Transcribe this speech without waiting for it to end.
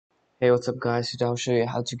Hey, what's up guys? Today I'll show you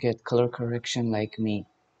how to get color correction like me.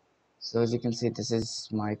 So as you can see, this is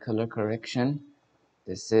my color correction.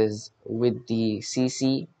 This is with the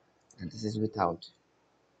CC and this is without.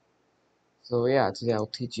 So yeah, today I'll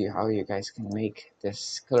teach you how you guys can make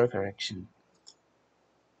this color correction.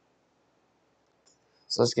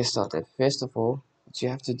 So let's get started. First of all, what you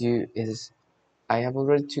have to do is, I have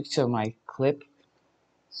already tweaked my clip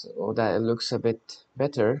so that it looks a bit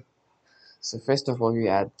better. So first of all, you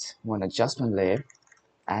add one adjustment layer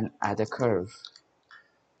and add a curve.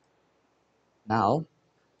 Now,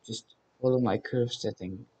 just follow my curve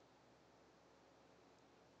setting.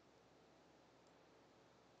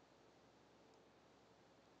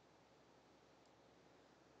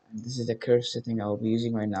 And this is the curve setting I'll be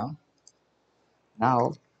using right now.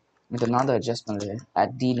 Now, with another adjustment layer,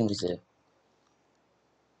 add denoiser.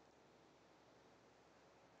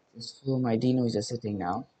 Just follow my denoiser setting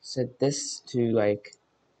now. Set this to like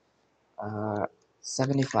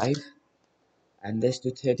 75 and this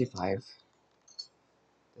to 35.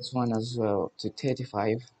 This one as well to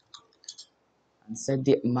 35 and set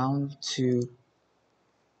the amount to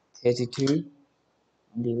 32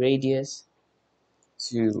 and the radius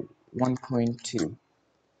to 1.2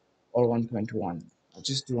 or 1.1. I'll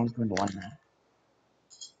just do 1.1 now.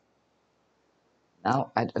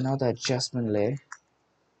 Now add another adjustment layer.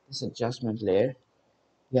 This adjustment layer,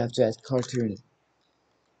 you have to add cartoon.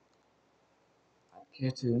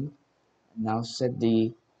 Cartoon. Now set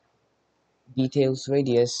the details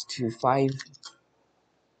radius to 5,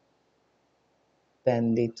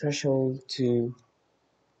 then the threshold to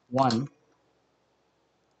 1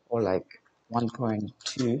 or like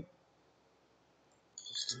 1.2,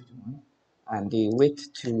 and the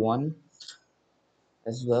width to 1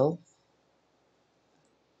 as well.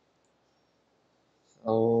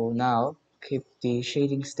 So now keep the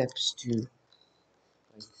shading steps to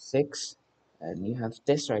like 6, and you have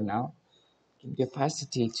this right now. Keep the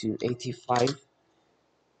opacity to 85.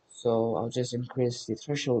 So I'll just increase the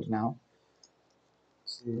threshold now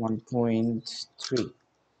to 1.3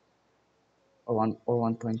 or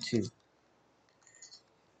 1.2.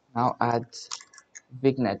 Now add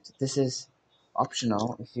vignette. This is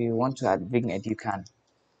optional. If you want to add vignette, you can.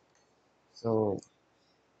 So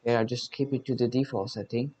here I just keep it to the default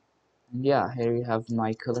setting, and yeah, here you have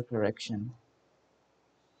my color correction.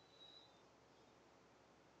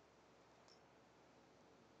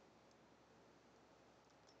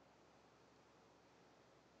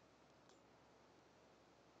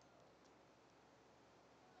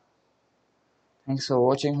 Thanks for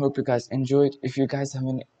watching. Hope you guys enjoyed. If you guys have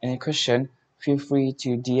any question, feel free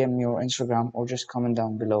to DM me or Instagram or just comment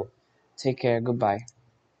down below. Take care. Goodbye.